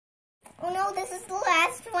Oh no, this is the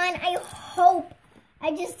last one. I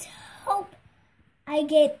just hope I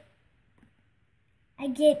get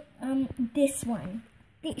this one.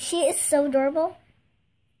 She is so adorable.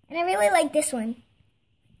 And I really like this one,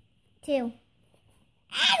 too.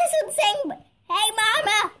 Ah, this one's saying, hey,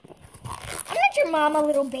 Mama. I'm not your mama,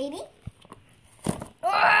 little baby.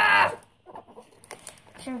 Ah!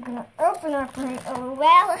 So I'm going to open up my, oh,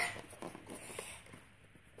 well.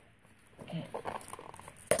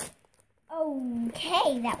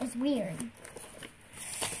 Okay, that was weird.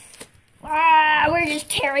 Ah, we're just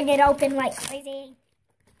tearing it open like crazy.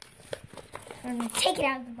 I'm going to take it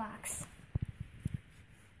out of the box.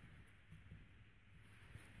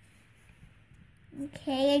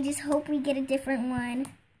 Okay, I just hope we get a different one.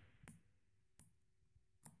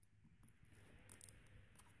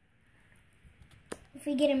 If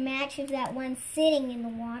we get a match of that one sitting in the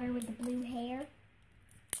water with the blue hair,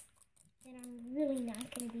 then I'm really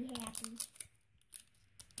not going to be happy.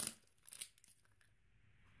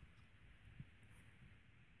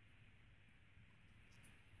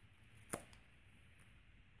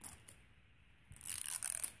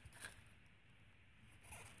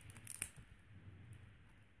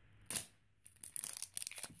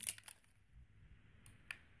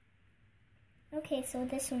 Okay, so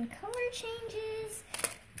this one color changes.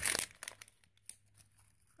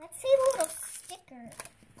 Let's see the little sticker.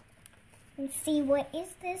 And see, what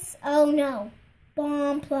is this? Oh no.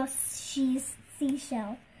 Bomb plus she's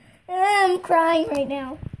seashell. I'm crying right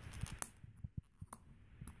now.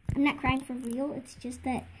 I'm not crying for real. It's just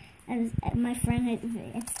that my friend at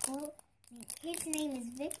school, his name is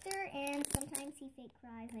Victor, and sometimes he fake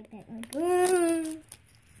cries like that. Like,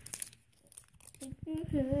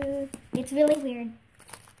 it's really weird.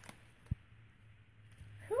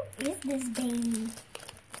 Who is this baby?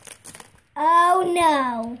 Oh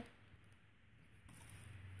no.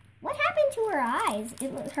 What happened to her eyes?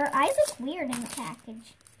 Her eyes look weird in the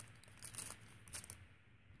package.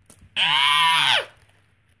 Ah!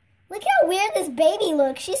 Look how weird this baby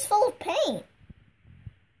looks. She's full of paint.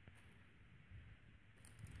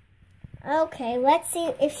 Okay, let's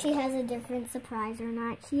see if she has a different surprise or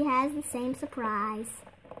not. She has the same surprise.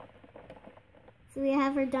 So we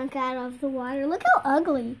have her dunk out of the water. Look how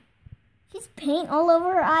ugly. She's paint all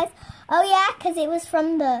over her eyes. Oh yeah, because it was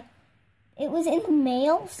in the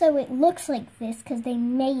mail, so it looks like this because they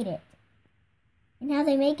made it. And how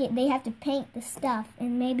they make it, they have to paint the stuff.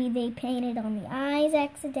 And maybe they painted on the eyes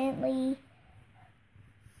accidentally.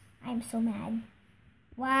 I'm so mad.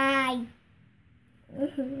 Why? Oh,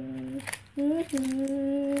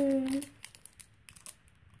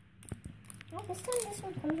 this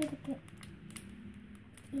one comes with a kit.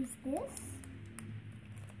 Is this?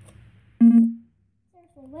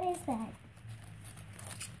 Seriously, what is that?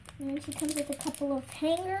 And then she comes with a couple of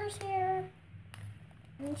hangers here.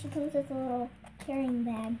 And then she comes with a little carrying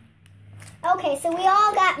bag. Okay, so we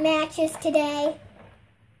all got matches today.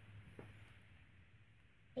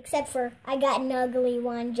 Except for, I got an ugly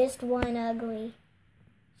one, just one ugly.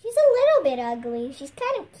 She's a little bit ugly. She's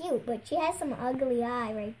kind of cute, but she has some ugly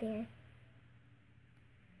eye right there.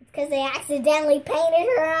 It's because they accidentally painted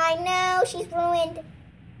her eye. No, she's ruined.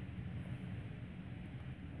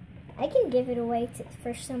 I can give it away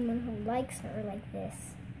for someone who likes her like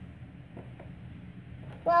this.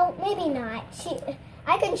 Well, maybe not.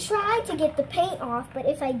 I can try to get the paint off, but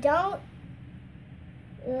if I don't,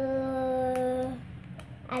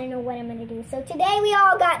 I don't know what I'm going to do. So today we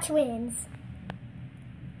all got twins.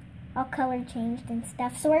 All color changed and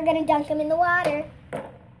stuff. So we're going to dunk them in the water.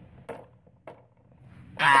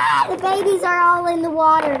 Ah, the babies are all in the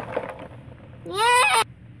water. Yeah.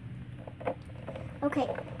 Okay.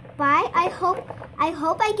 Bye. I hope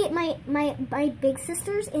I get my big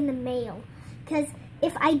sisters in the mail. Because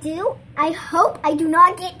if I do, I hope I do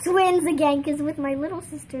not get twins again. Because with my little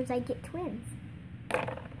sisters, I get twins.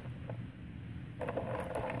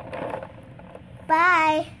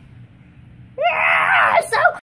 Bye.